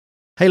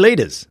Hey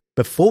leaders,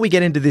 before we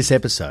get into this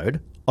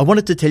episode, I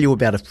wanted to tell you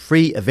about a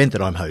free event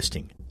that I'm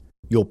hosting,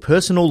 your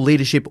Personal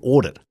Leadership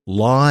Audit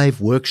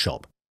live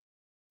workshop.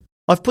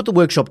 I've put the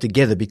workshop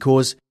together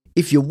because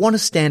if you want to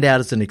stand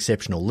out as an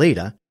exceptional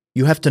leader,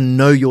 you have to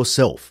know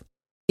yourself,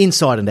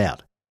 inside and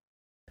out.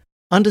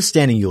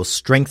 Understanding your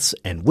strengths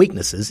and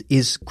weaknesses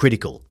is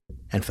critical,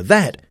 and for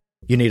that,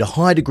 you need a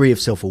high degree of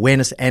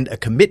self-awareness and a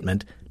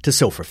commitment to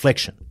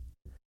self-reflection.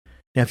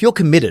 Now, if you're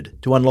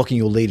committed to unlocking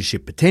your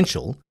leadership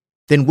potential,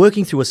 then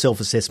working through a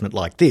self-assessment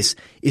like this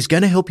is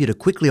going to help you to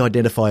quickly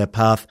identify a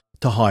path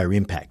to higher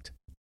impact.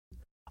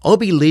 I'll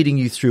be leading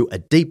you through a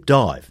deep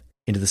dive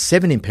into the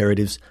 7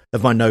 imperatives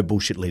of my No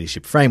Bullshit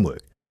Leadership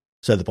framework,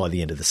 so that by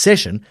the end of the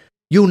session,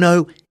 you'll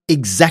know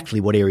exactly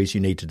what areas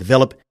you need to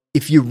develop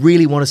if you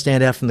really want to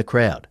stand out from the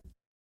crowd.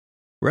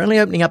 We're only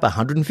opening up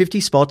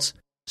 150 spots,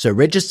 so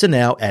register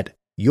now at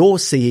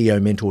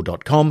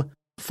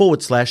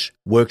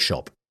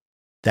yourceomentor.com/workshop.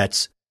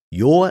 That's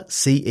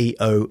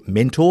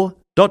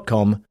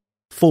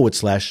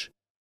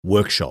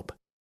yourceomentor.com/workshop.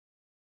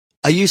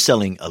 Are you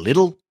selling a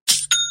little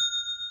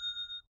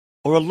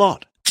or a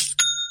lot?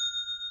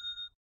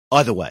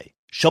 Either way,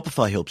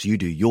 Shopify helps you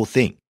do your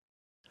thing.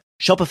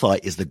 Shopify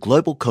is the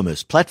global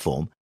commerce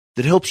platform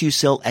that helps you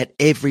sell at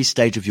every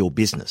stage of your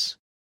business,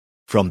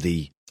 from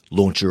the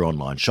launch your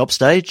online shop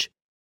stage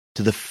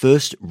to the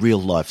first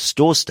real-life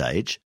store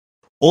stage,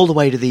 all the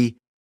way to the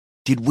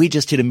did we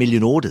just hit 1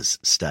 million orders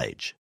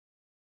stage.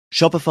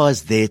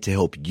 Shopify's there to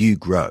help you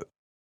grow.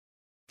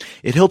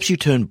 It helps you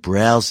turn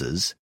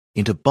browsers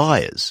into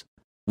buyers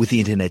with the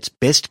internet's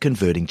best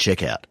converting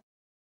checkout.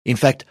 In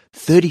fact,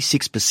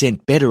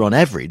 36% better on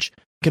average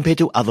compared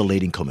to other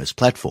leading commerce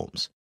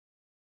platforms.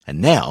 And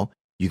now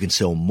you can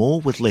sell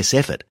more with less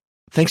effort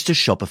thanks to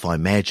Shopify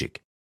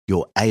Magic,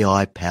 your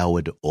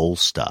AI-powered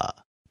all-star.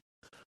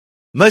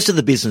 Most of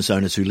the business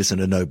owners who listen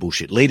to No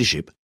Bullshit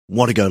Leadership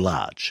want to go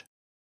large.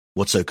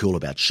 What's so cool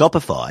about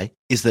Shopify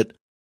is that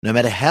no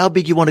matter how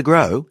big you want to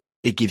grow,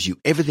 it gives you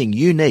everything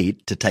you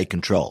need to take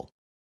control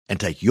and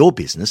take your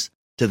business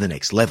to the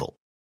next level.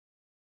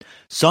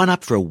 Sign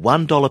up for a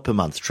 $1 per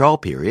month trial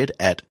period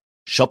at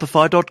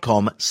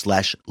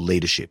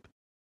shopify.com/leadership,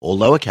 all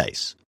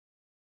lowercase.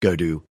 Go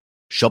to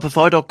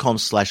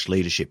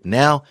shopify.com/leadership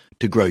now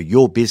to grow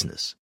your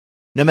business,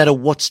 no matter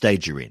what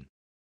stage you're in.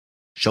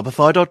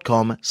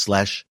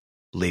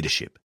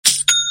 Shopify.com/leadership.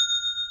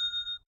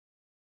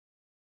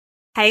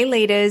 Hey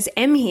leaders,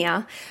 Em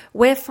here.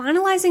 We're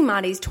finalising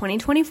Marty's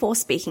 2024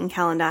 speaking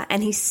calendar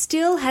and he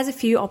still has a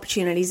few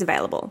opportunities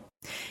available.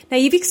 Now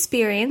you've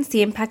experienced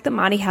the impact that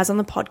Marty has on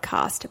the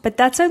podcast, but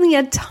that's only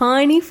a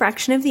tiny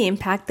fraction of the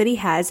impact that he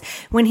has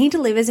when he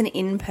delivers an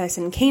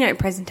in-person keynote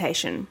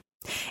presentation.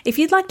 If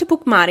you'd like to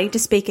book Marty to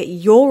speak at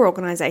your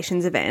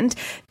organisation's event,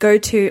 go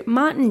to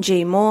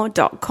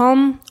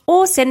martingmoore.com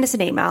or send us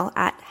an email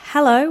at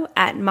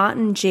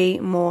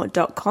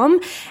hello@martingmoore.com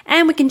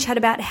and we can chat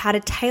about how to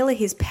tailor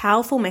his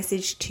powerful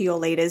message to your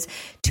leaders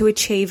to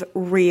achieve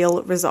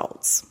real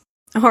results.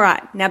 All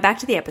right, now back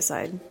to the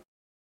episode.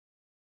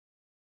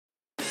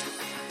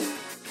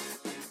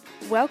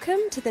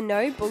 Welcome to the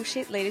No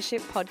Bullshit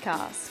Leadership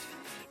Podcast.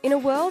 In a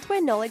world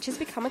where knowledge has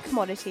become a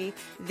commodity,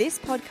 this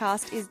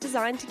podcast is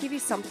designed to give you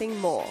something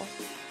more.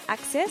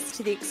 Access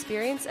to the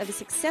experience of a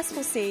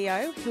successful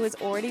CEO who has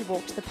already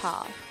walked the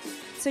path.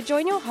 So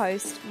join your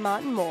host,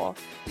 Martin Moore,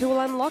 who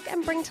will unlock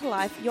and bring to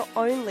life your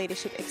own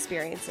leadership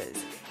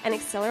experiences and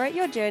accelerate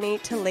your journey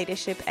to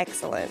leadership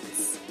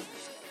excellence.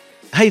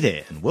 Hey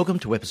there, and welcome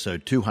to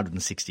episode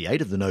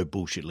 268 of the No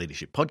Bullshit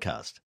Leadership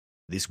Podcast.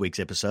 This week's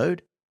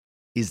episode,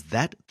 is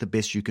that the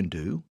best you can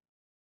do?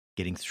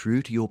 Getting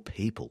through to your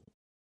people.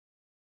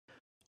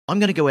 I'm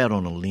going to go out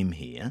on a limb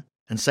here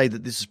and say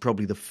that this is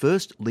probably the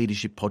first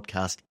leadership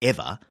podcast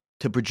ever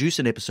to produce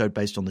an episode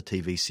based on the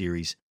TV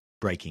series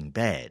Breaking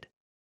Bad.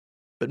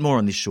 But more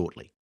on this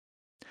shortly.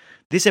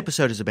 This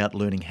episode is about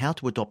learning how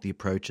to adopt the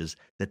approaches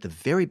that the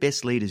very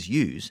best leaders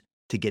use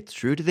to get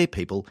through to their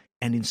people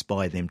and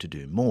inspire them to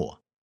do more.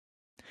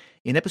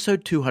 In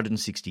episode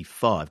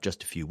 265,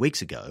 just a few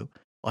weeks ago,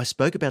 I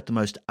spoke about the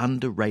most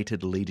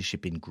underrated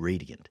leadership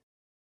ingredient,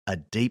 a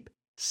deep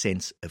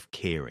sense of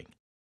caring.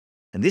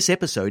 And this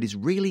episode is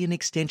really an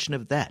extension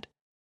of that.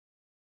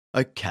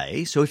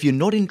 Okay, so if you're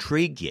not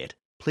intrigued yet,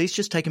 please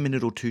just take a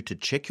minute or two to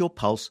check your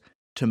pulse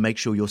to make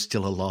sure you're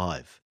still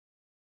alive.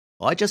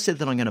 I just said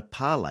that I'm going to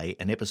parlay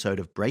an episode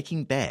of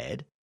Breaking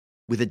Bad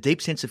with a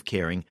deep sense of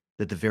caring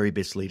that the very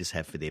best leaders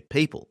have for their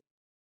people.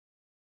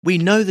 We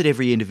know that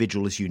every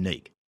individual is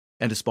unique,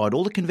 and despite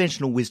all the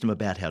conventional wisdom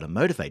about how to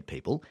motivate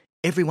people,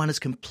 everyone is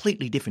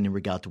completely different in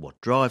regard to what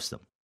drives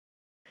them.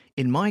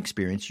 In my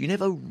experience, you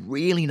never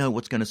really know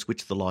what's going to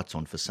switch the lights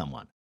on for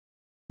someone.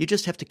 You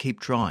just have to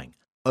keep trying,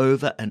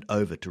 over and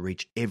over, to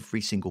reach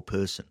every single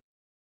person.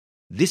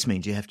 This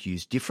means you have to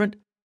use different,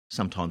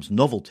 sometimes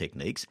novel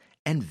techniques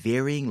and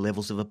varying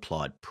levels of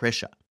applied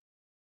pressure.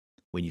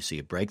 When you see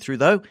a breakthrough,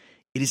 though,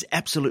 it is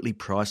absolutely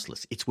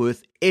priceless. It's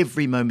worth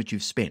every moment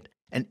you've spent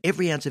and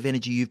every ounce of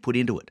energy you've put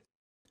into it.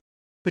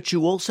 But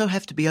you also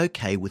have to be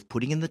okay with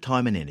putting in the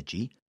time and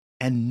energy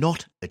and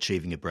not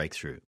achieving a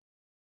breakthrough,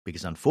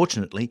 because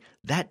unfortunately,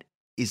 that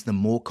is the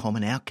more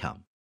common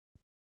outcome.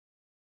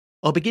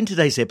 I'll begin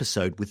today's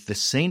episode with the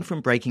scene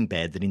from Breaking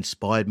Bad that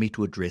inspired me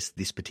to address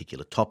this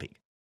particular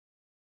topic.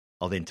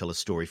 I'll then tell a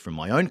story from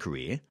my own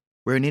career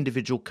where an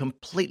individual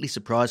completely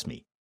surprised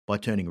me by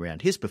turning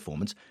around his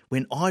performance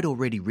when I'd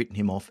already written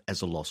him off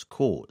as a lost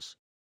cause.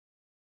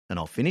 And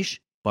I'll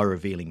finish by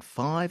revealing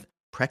 5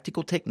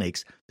 practical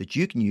techniques that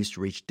you can use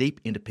to reach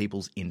deep into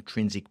people's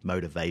intrinsic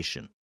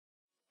motivation.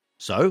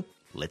 So,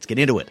 let's get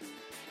into it.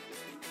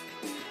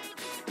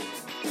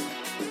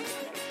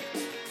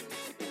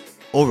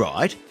 All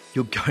right,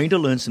 you're going to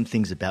learn some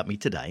things about me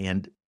today,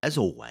 and as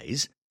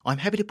always, I'm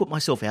happy to put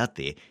myself out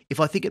there if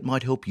I think it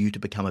might help you to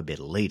become a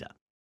better leader.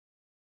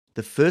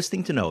 The first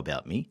thing to know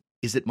about me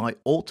is that my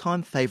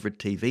all-time favourite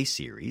TV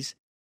series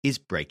is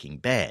Breaking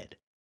Bad.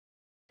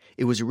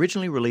 It was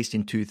originally released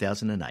in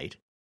 2008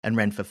 and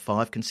ran for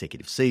 5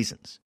 consecutive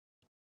seasons.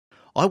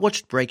 I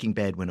watched Breaking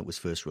Bad when it was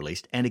first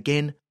released and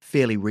again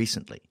fairly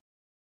recently.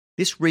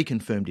 This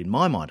reconfirmed in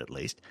my mind at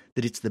least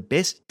that it's the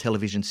best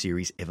television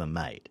series ever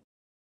made.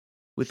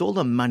 With all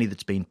the money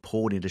that's been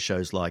poured into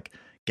shows like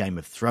Game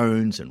of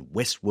Thrones and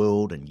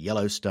Westworld and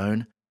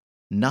Yellowstone,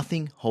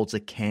 nothing holds a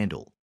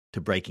candle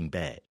to Breaking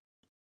Bad.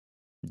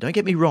 Don't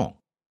get me wrong,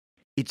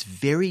 it's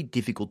very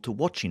difficult to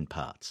watch in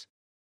parts.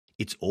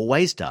 It's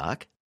always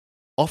dark,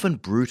 often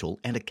brutal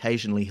and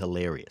occasionally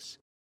hilarious.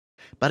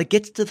 But it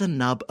gets to the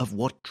nub of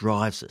what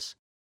drives us,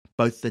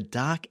 both the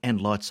dark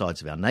and light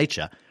sides of our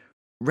nature,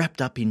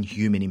 wrapped up in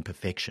human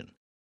imperfection.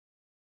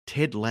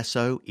 Ted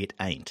Lasso it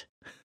ain't.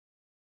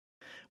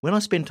 When I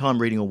spend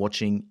time reading or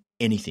watching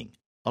anything,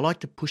 I like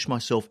to push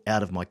myself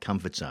out of my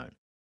comfort zone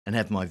and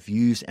have my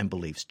views and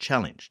beliefs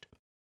challenged.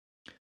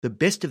 The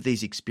best of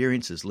these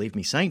experiences leave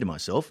me saying to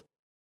myself,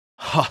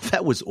 "Oh,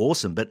 that was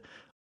awesome, but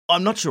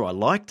I'm not sure I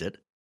liked it.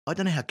 I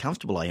don't know how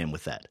comfortable I am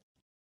with that."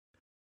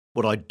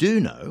 What I do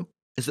know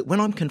is that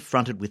when I'm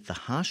confronted with the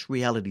harsh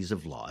realities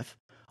of life,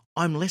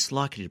 I'm less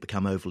likely to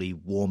become overly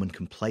warm and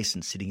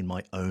complacent sitting in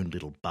my own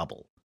little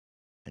bubble.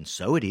 And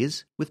so it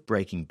is with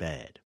Breaking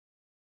Bad.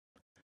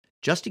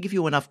 Just to give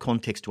you enough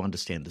context to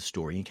understand the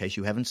story in case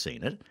you haven't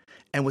seen it,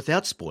 and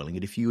without spoiling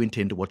it if you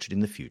intend to watch it in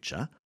the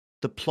future,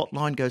 the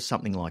plotline goes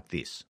something like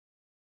this.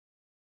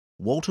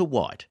 Walter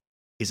White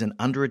is an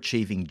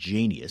underachieving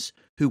genius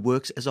who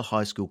works as a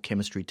high school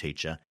chemistry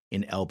teacher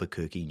in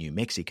Albuquerque, New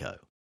Mexico.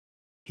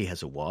 He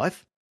has a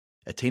wife,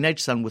 a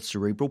teenage son with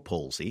cerebral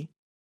palsy,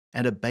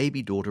 and a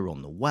baby daughter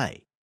on the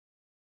way.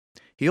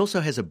 He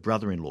also has a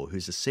brother-in-law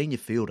who's a senior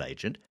field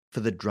agent for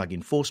the Drug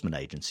Enforcement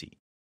Agency,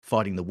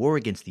 fighting the war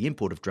against the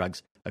import of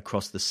drugs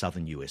across the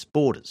southern US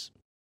borders.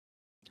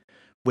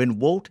 When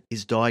Walt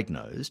is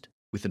diagnosed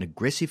with an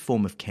aggressive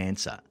form of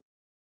cancer,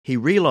 he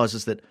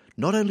realises that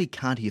not only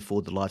can't he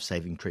afford the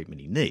life-saving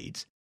treatment he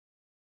needs,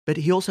 but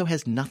he also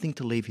has nothing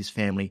to leave his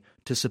family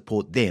to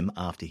support them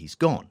after he's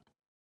gone.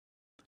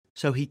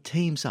 So he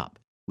teams up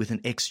with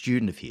an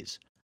ex-student of his,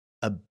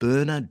 a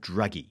burner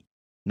druggie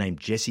named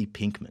Jesse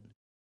Pinkman,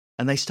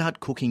 and they start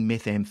cooking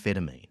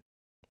methamphetamine.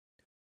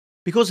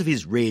 Because of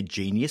his rare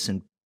genius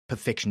and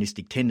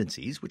perfectionistic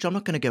tendencies, which I'm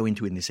not going to go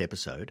into in this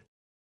episode,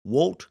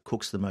 Walt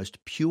cooks the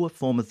most pure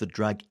form of the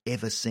drug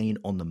ever seen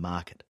on the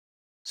market,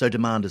 so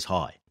demand is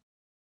high.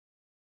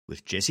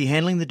 With Jesse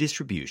handling the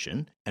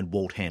distribution and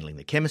Walt handling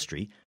the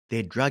chemistry,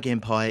 their drug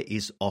empire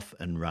is off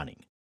and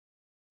running.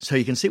 So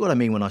you can see what I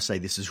mean when I say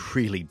this is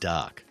really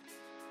dark.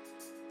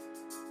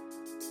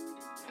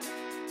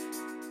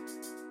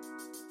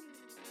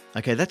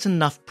 Okay, that's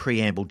enough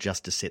preamble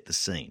just to set the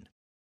scene.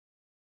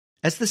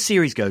 As the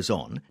series goes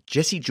on,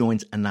 Jesse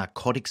joins a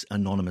Narcotics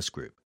Anonymous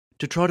group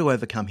to try to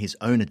overcome his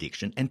own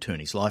addiction and turn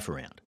his life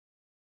around.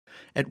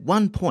 At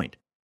one point,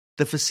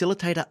 the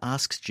facilitator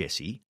asks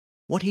Jesse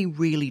what he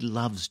really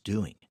loves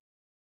doing.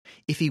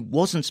 If he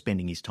wasn't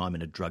spending his time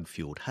in a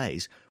drug-fueled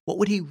haze, what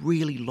would he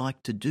really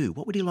like to do?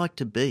 What would he like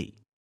to be?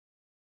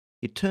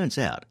 It turns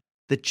out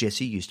that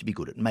Jesse used to be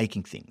good at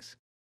making things.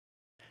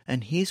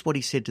 And here's what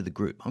he said to the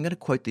group. I'm going to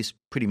quote this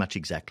pretty much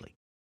exactly.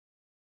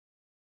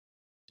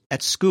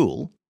 At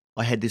school,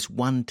 I had this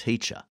one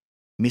teacher,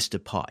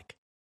 Mr. Pike.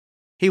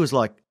 He was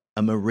like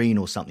a Marine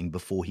or something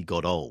before he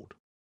got old.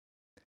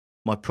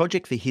 My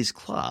project for his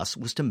class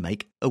was to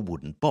make a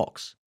wooden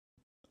box.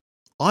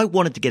 I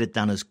wanted to get it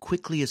done as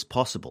quickly as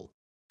possible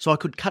so I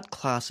could cut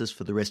classes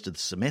for the rest of the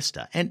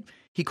semester, and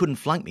he couldn't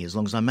flunk me as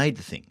long as I made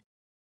the thing.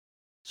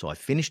 So I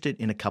finished it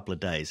in a couple of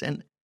days,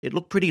 and it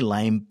looked pretty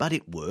lame, but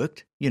it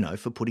worked,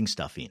 for putting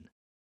stuff in.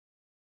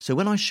 So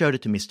when I showed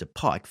it to Mr.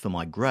 Pike for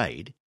my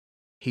grade,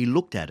 he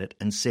looked at it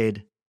and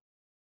said,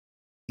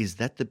 "Is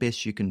that the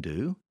best you can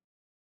do?"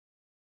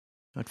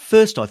 At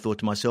first I thought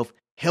to myself,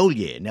 hell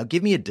yeah, now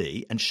give me a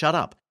D and shut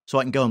up so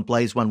I can go and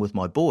blaze one with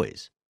my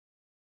boys.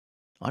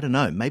 I don't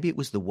know, maybe it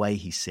was the way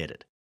he said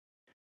it.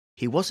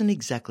 He wasn't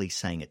exactly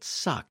saying it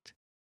sucked,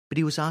 but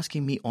he was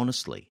asking me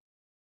honestly,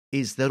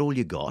 "Is that all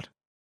you got?"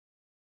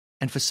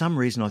 And for some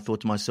reason I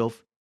thought to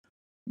myself,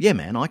 yeah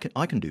man, I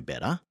can do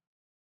better.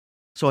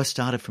 So I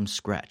started from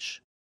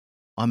scratch.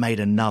 I made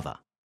another,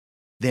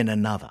 then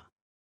another,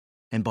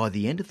 And by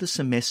the end of the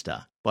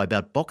semester, by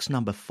about box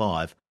number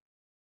 5,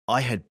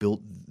 I had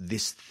built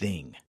this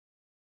thing.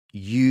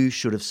 You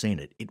should have seen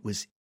it. It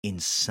was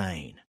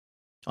insane.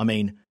 I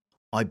mean,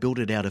 I built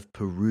it out of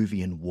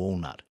Peruvian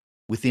walnut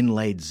with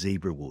inlaid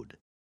zebra wood.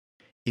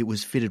 It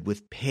was fitted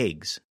with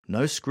pegs,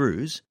 no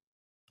screws.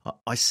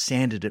 I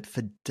sanded it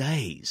for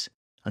days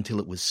until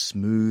it was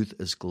smooth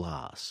as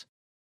glass.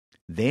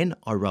 Then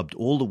I rubbed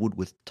all the wood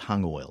with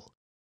tung oil,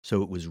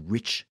 so it was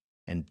rich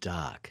and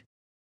dark.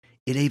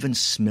 It even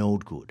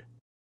smelled good.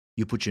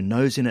 You put your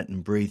nose in it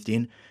and breathed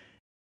in.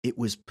 It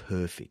was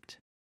perfect.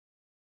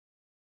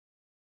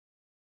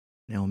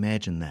 Now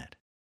imagine that.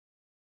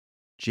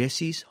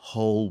 Jesse's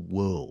whole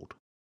world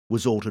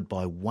was altered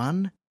by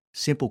one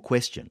simple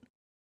question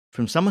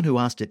from someone who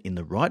asked it in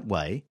the right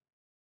way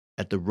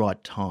at the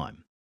right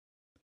time.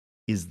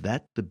 Is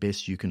that the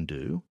best you can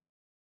do?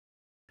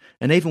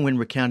 And even when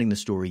recounting the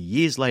story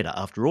years later,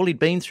 after all he'd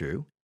been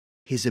through,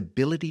 his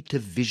ability to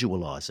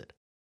visualise it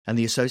and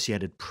the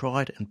associated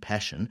pride and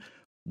passion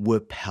were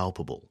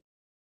palpable.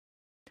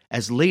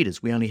 As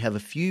leaders, we only have a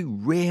few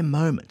rare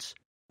moments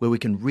where we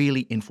can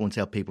really influence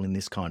our people in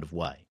this kind of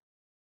way.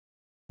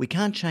 We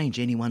can't change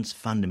anyone's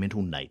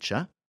fundamental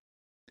nature,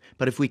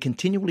 but if we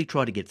continually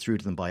try to get through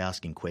to them by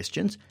asking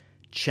questions,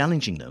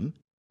 challenging them,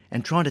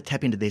 and trying to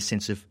tap into their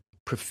sense of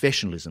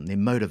professionalism, their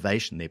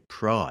motivation, their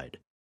pride,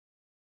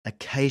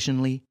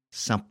 occasionally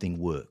something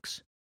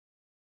works.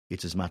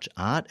 It's as much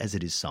art as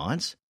it is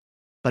science,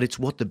 but it's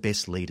what the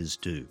best leaders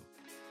do.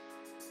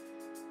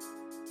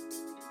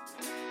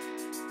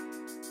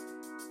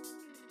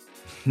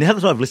 Now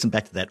that I've listened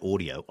back to that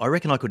audio, I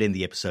reckon I could end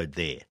the episode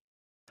there.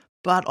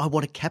 But I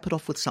want to cap it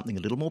off with something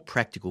a little more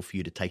practical for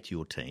you to take to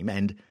your team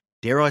and,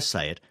 dare I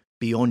say it,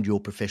 beyond your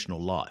professional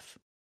life,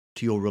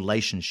 to your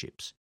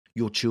relationships,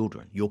 your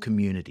children, your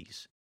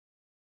communities.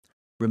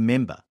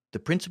 Remember, the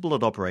principle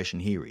at operation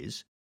here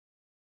is,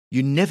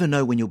 you never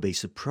know when you'll be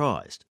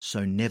surprised,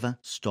 so never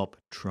stop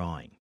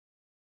trying.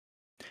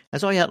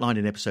 As I outlined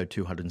in episode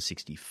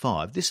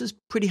 265, this is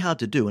pretty hard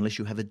to do unless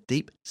you have a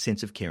deep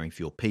sense of caring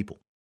for your people.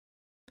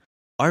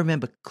 I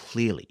remember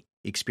clearly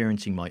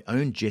experiencing my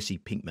own Jesse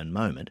Pinkman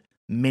moment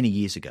many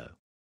years ago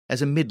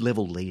as a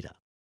mid-level leader.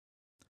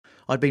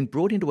 I'd been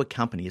brought into a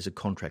company as a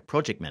contract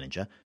project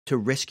manager to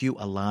rescue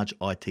a large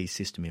IT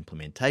system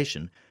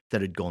implementation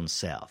that had gone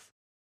south.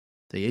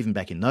 Even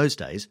back in those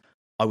days,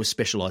 I was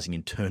specialising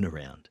in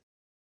turnaround.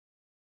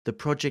 The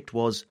project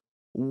was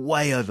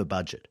way over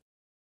budget,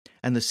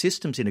 and the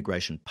systems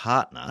integration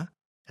partner,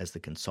 as the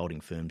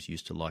consulting firms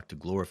used to like to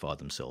glorify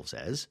themselves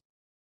as,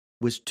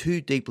 was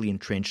too deeply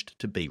entrenched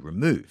to be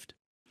removed.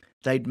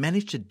 They'd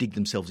managed to dig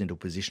themselves into a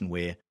position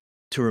where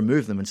to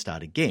remove them and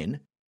start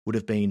again would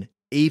have been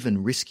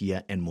even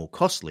riskier and more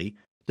costly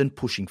than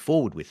pushing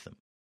forward with them.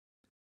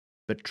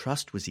 But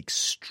trust was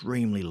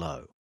extremely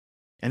low,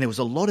 and there was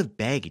a lot of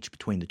baggage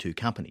between the two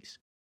companies.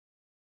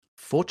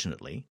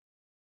 Fortunately,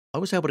 I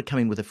was able to come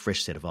in with a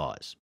fresh set of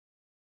eyes.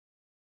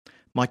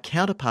 My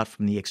counterpart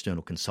from the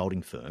external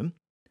consulting firm,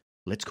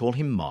 let's call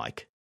him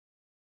Mike,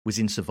 was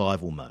in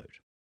survival mode.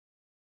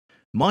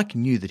 Mike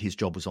knew that his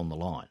job was on the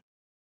line,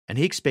 and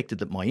he expected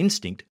that my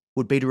instinct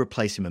would be to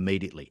replace him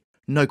immediately,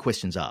 no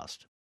questions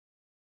asked.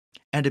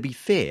 And to be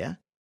fair,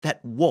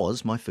 that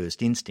was my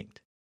first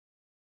instinct.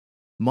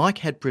 Mike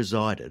had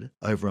presided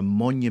over a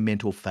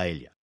monumental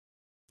failure.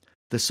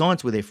 The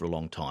signs were there for a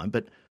long time,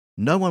 but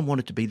no one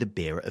wanted to be the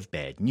bearer of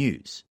bad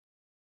news.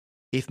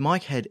 If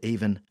Mike had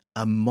even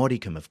a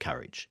modicum of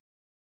courage,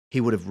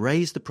 he would have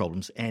raised the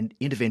problems and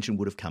intervention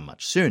would have come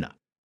much sooner.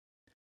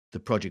 The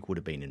project would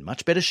have been in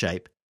much better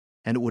shape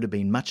and it would have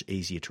been much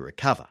easier to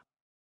recover.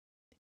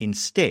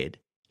 Instead,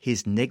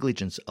 his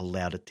negligence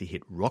allowed it to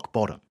hit rock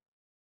bottom,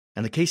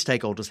 and the key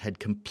stakeholders had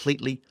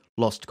completely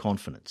lost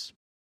confidence.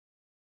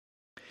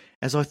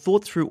 As I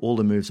thought through all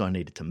the moves I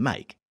needed to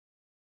make,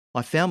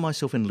 I found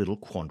myself in a little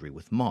quandary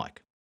with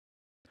Mike.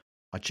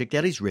 I checked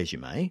out his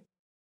resume,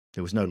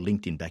 there was no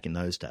LinkedIn back in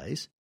those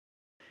days,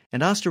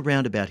 and asked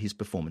around about his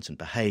performance and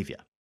behaviour.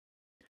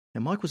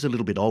 Now, Mike was a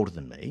little bit older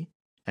than me,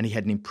 and he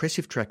had an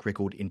impressive track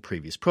record in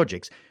previous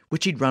projects,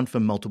 which he'd run for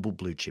multiple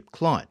blue-chip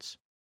clients.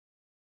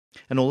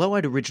 And although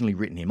I'd originally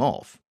written him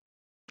off,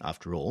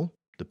 after all,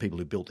 the people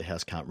who built the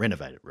house can't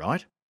renovate it,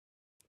 right?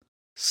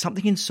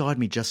 Something inside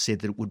me just said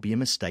that it would be a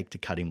mistake to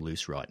cut him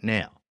loose right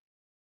now.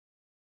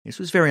 This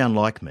was very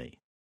unlike me,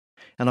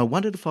 and I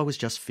wondered if I was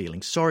just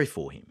feeling sorry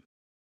for him.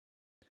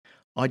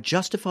 I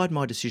justified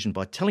my decision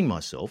by telling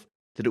myself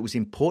that it was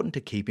important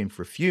to keep him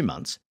for a few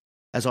months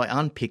as I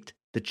unpicked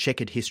the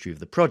checkered history of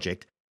the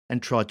project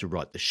and tried to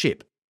right the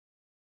ship.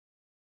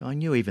 I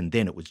knew even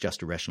then it was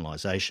just a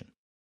rationalisation.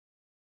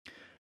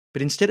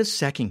 But instead of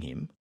sacking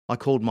him, I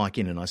called Mike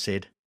in and I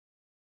said,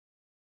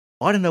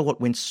 I don't know what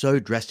went so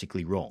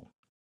drastically wrong,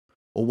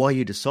 or why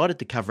you decided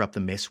to cover up the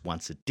mess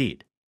once it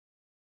did.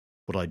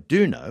 What I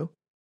do know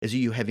is that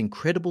you have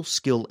incredible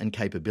skill and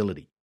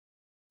capability,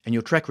 and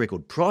your track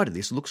record prior to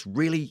this looks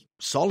really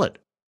solid.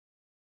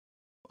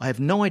 I have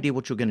no idea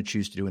what you're going to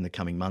choose to do in the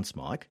coming months,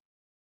 Mike,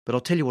 but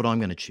I'll tell you what I'm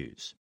going to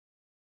choose.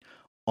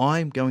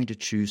 I'm going to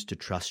choose to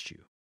trust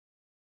you.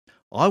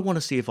 I want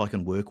to see if I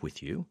can work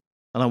with you,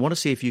 and I want to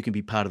see if you can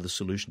be part of the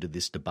solution to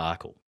this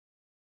debacle.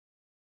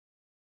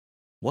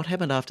 What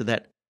happened after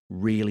that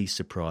really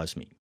surprised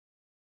me.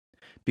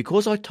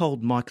 Because I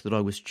told Mike that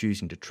I was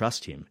choosing to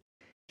trust him,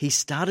 he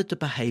started to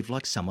behave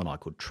like someone I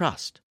could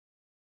trust.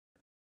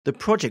 The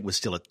project was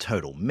still a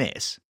total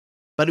mess,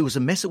 but it was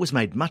a mess that was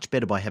made much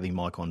better by having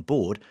Mike on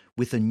board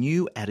with a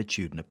new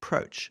attitude and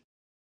approach.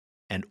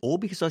 And all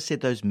because I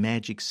said those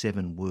magic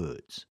 7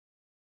 words.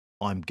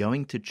 I'm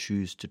going to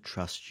choose to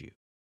trust you.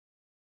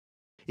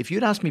 If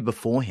you'd asked me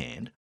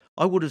beforehand,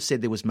 I would have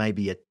said there was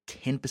maybe a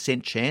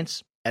 10%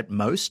 chance, at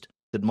most,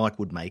 that Mike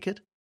would make it.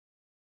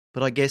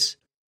 But I guess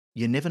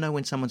you never know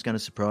when someone's going to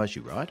surprise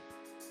you, right?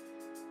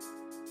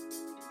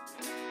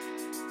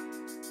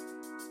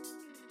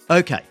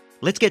 Okay,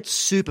 let's get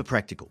super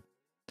practical.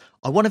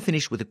 I want to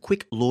finish with a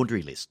quick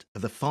laundry list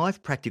of the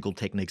 5 practical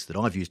techniques that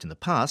I've used in the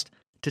past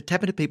to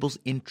tap into people's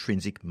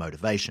intrinsic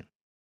motivation.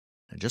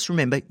 And just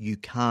remember, you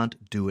can't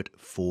do it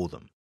for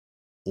them.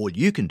 All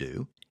you can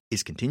do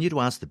is continue to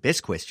ask the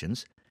best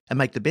questions and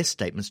make the best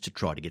statements to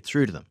try to get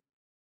through to them.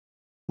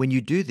 When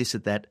you do this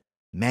at that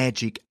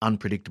magic,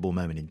 unpredictable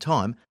moment in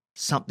time,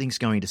 something's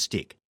going to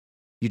stick.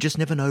 You just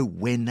never know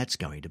when that's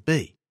going to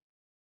be.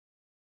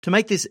 To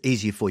make this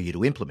easier for you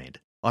to implement,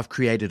 I've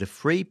created a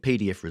free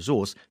PDF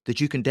resource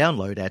that you can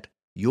download at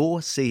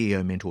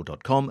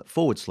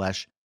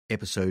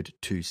yourceomentor.com/episode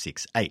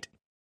 268.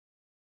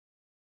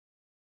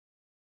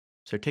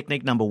 So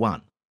technique number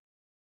 1,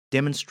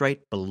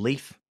 demonstrate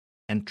belief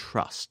and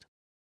trust.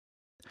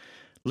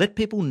 Let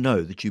people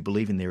know that you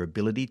believe in their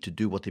ability to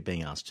do what they're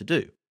being asked to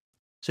do.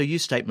 So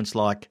use statements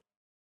like,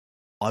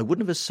 I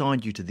wouldn't have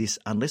assigned you to this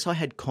unless I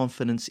had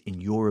confidence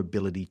in your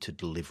ability to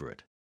deliver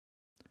it.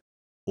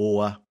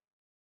 Or,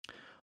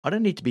 I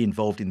don't need to be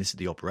involved in this at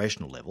the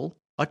operational level.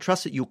 I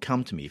trust that you'll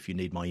come to me if you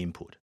need my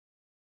input.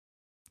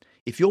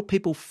 If your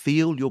people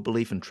feel your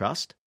belief and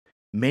trust,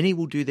 many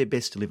will do their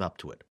best to live up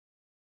to it.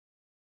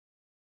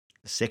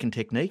 The second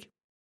technique,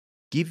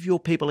 give your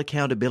people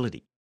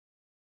accountability.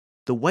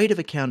 The weight of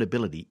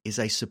accountability is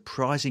a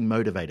surprising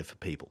motivator for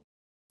people.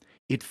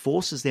 It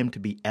forces them to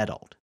be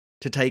adult,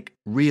 to take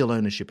real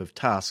ownership of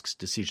tasks,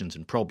 decisions,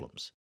 and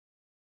problems.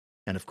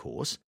 And of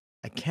course,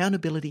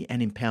 accountability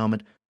and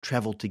empowerment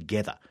travel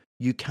together.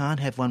 You can't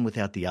have one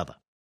without the other.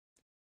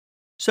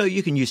 So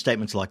you can use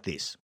statements like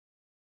this.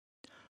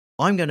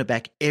 I'm going to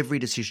back every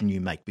decision you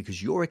make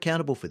because you're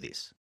accountable for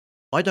this.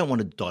 I don't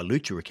want to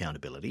dilute your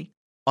accountability.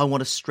 I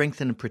want to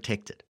strengthen and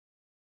protect it.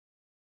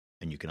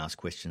 And you can ask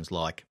questions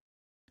like,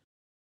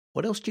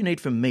 what else do you need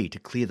from me to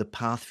clear the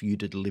path for you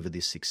to deliver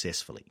this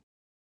successfully?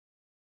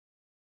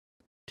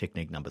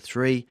 Technique number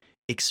 3,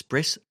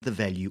 express the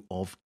value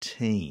of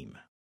team.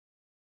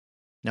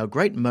 Now, a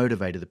great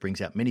motivator that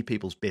brings out many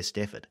people's best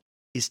effort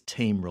is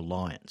team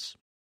reliance.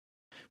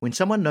 When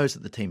someone knows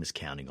that the team is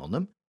counting on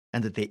them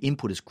and that their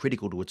input is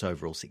critical to its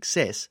overall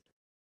success,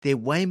 they're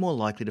way more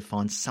likely to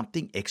find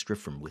something extra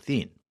from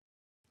within.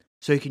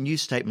 So you can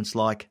use statements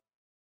like,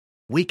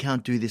 we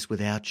can't do this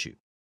without you,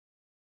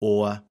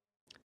 or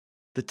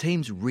the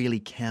team's really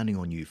counting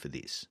on you for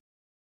this,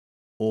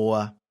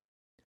 or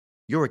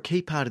you're a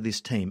key part of this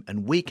team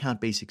and we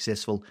can't be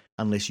successful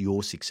unless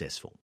you're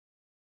successful.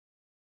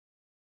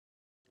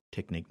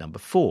 Technique number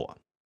 4,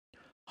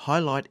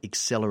 highlight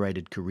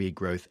accelerated career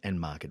growth and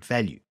market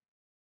value.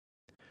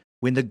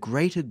 When the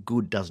greater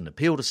good doesn't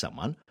appeal to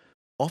someone,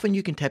 often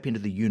you can tap into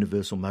the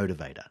universal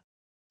motivator,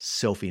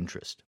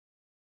 self-interest.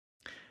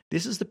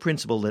 This is the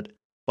principle that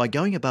by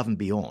going above and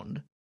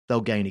beyond,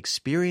 they'll gain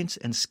experience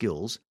and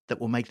skills that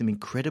will make them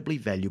incredibly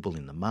valuable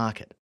in the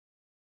market.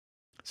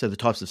 So the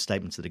types of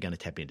statements that are going to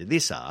tap into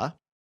this are,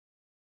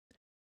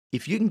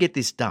 if you can get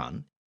this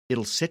done,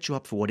 it'll set you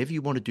up for whatever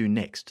you want to do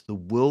next. The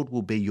world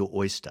will be your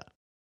oyster.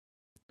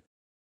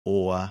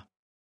 Or,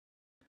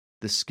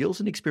 the skills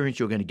and experience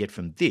you're going to get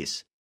from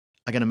this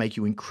are going to make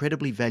you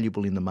incredibly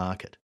valuable in the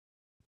market.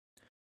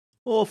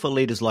 Or for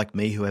leaders like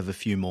me who have a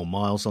few more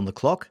miles on the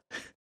clock,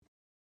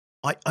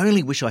 I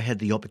only wish I had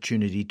the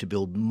opportunity to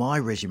build my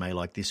resume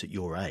like this at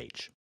your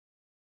age.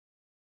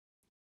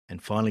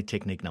 And finally,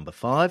 technique number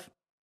 5,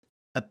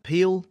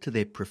 appeal to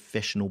their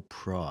professional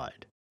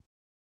pride.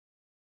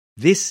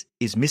 This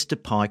is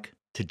Mr. Pike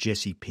to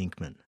Jesse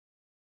Pinkman.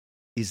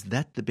 Is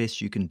that the best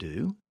you can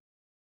do?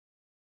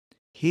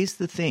 Here's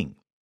the thing.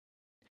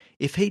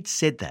 If he'd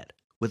said that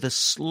with a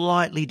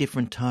slightly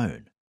different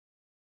tone,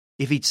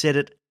 if he'd said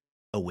it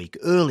a week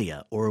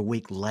earlier or a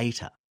week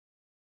later,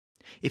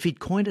 if he'd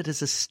coined it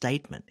as a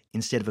statement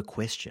instead of a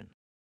question,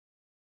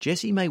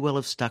 Jesse may well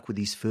have stuck with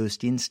his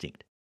first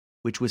instinct,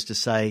 which was to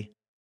say,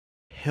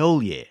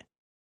 hell yeah,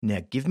 now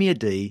give me a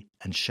D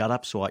and shut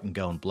up so I can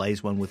go and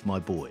blaze one with my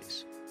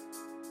boys.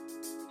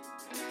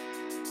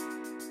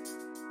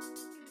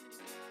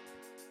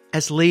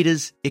 As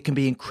leaders, it can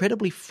be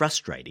incredibly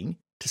frustrating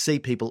to see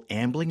people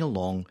ambling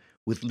along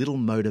with little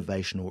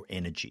motivation or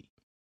energy.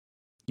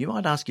 You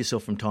might ask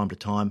yourself from time to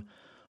time,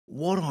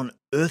 what on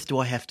earth do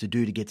I have to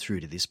do to get through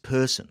to this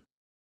person?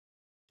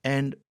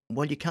 And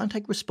while you can't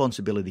take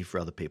responsibility for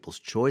other people's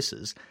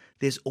choices,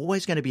 there's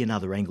always going to be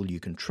another angle you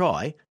can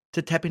try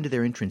to tap into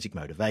their intrinsic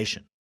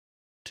motivation,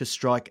 to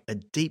strike a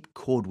deep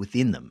chord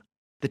within them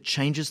that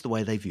changes the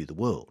way they view the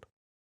world.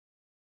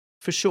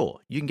 For sure,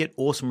 you can get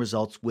awesome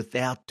results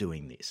without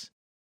doing this.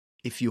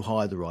 If you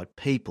hire the right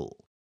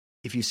people,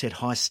 if you set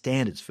high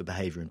standards for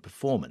behaviour and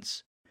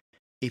performance,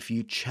 if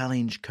you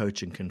challenge,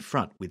 coach and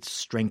confront with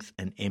strength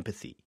and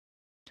empathy,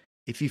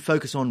 if you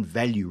focus on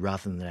value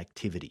rather than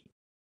activity,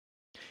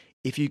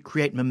 if you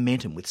create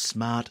momentum with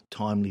smart,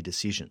 timely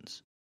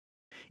decisions,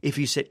 if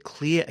you set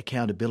clear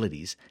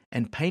accountabilities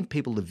and paint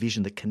people the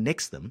vision that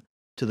connects them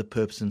to the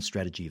purpose and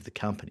strategy of the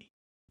company.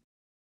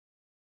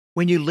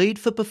 When you lead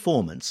for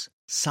performance,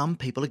 some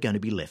people are going to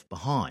be left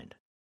behind.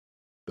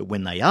 But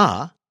when they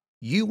are,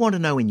 you want to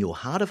know in your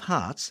heart of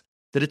hearts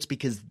that it's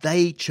because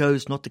they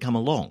chose not to come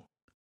along,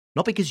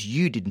 not because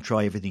you didn't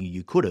try everything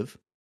you could have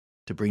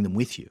to bring them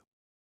with you.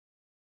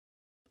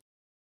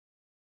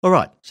 All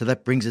right, so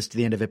that brings us to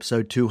the end of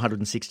episode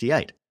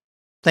 268.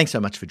 Thanks so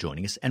much for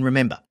joining us. And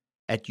remember,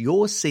 at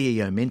Your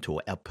CEO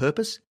Mentor, our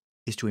purpose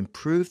is to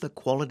improve the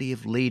quality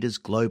of leaders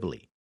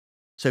globally.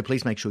 So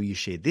please make sure you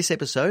share this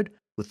episode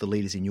with the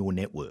leaders in your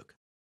network.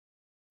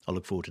 I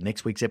look forward to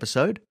next week's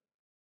episode,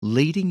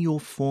 Leading Your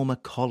Former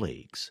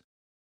Colleagues,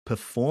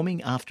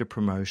 Performing After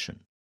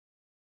Promotion.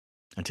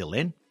 Until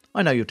then,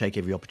 I know you'll take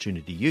every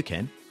opportunity you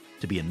can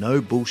to be a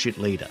no bullshit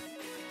leader.